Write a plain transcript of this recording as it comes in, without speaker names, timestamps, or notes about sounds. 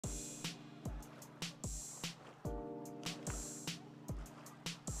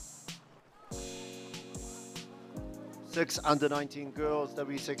6 under 19 girls,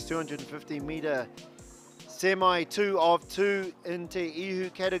 W6 250 metre. Semi 2 of 2 into Ihu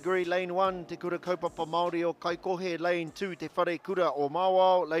category. Lane 1, Te Kura Kaupapa Māori o Kaikohe. Lane 2, Te Whare Kura o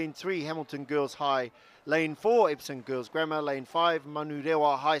Mawao. Lane 3, Hamilton Girls High. Lane 4, Epsom Girls Grammar. Lane 5,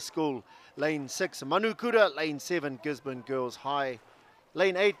 Manurewa High School. Lane 6, Manukura. Lane 7, Gisborne Girls High.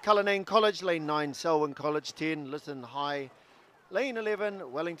 Lane 8, Cullinane College. Lane 9, Selwyn College. 10, Lytton High. Lane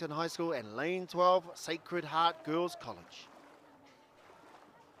 11, Wellington High School. And Lane 12, Sacred Heart Girls College.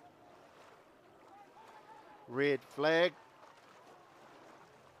 Red flag.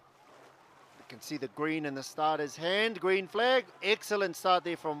 You can see the green in the starter's hand. Green flag. Excellent start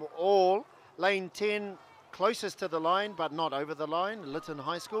there from all. Lane 10, closest to the line, but not over the line. Lytton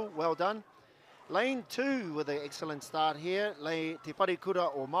High School, well done. Lane 2 with an excellent start here. Te Whare Kura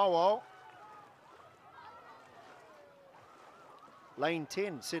o Mawao. Lane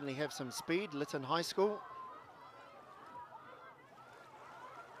 10 certainly have some speed. Lytton High School.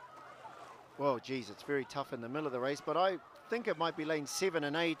 Well, geez, it's very tough in the middle of the race, but I think it might be lane 7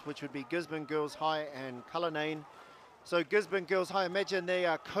 and 8, which would be Gisborne Girls High and Cullinane. So Gisborne Girls High, imagine they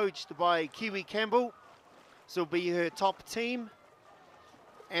are coached by Kiwi Campbell. So it'll be her top team.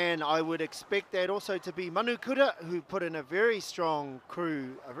 And I would expect that also to be Manukura, who put in a very strong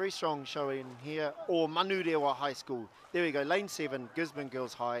crew, a very strong show in here, or Manurewa High School. There we go, lane 7, Gisborne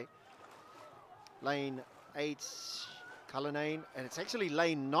Girls High. Lane 8, Cullinane, and it's actually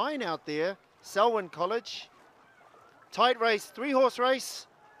lane 9 out there, Selwyn College. Tight race, 3-horse race.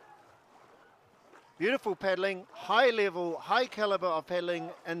 Beautiful paddling, high level, high caliber of paddling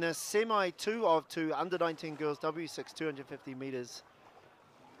in the semi 2 of 2 under 19 girls, W6 250 meters.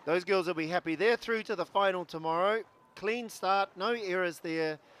 Those girls will be happy. They're through to the final tomorrow. Clean start, no errors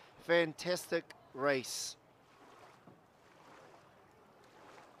there. Fantastic race.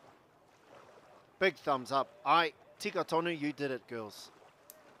 Big thumbs up. Tika tonu, you did it, girls.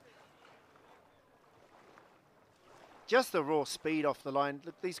 Just the raw speed off the line.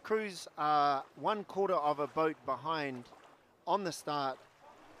 Look, these crews are 1/4 of a boat behind on the start,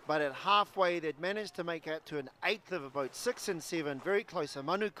 but at halfway they'd managed to make out to an 1/8 of a boat, 6 and 7, very close to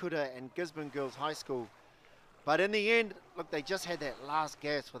Manukura and Gisborne Girls High School. But in the end, look, they just had that last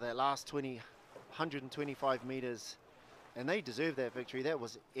gas for that last 125 meters, and they deserved that victory. That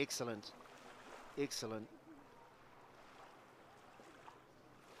was excellent. Excellent.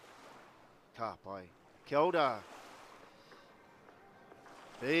 Ka pai. Kia ora.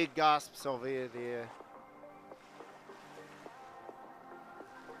 Big gasps of air there.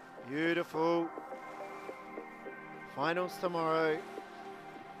 Beautiful. Finals tomorrow.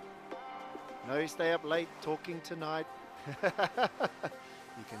 No stay up late talking tonight.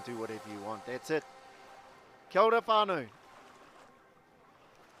 You can do whatever you want. That's it. Kia ora whānau.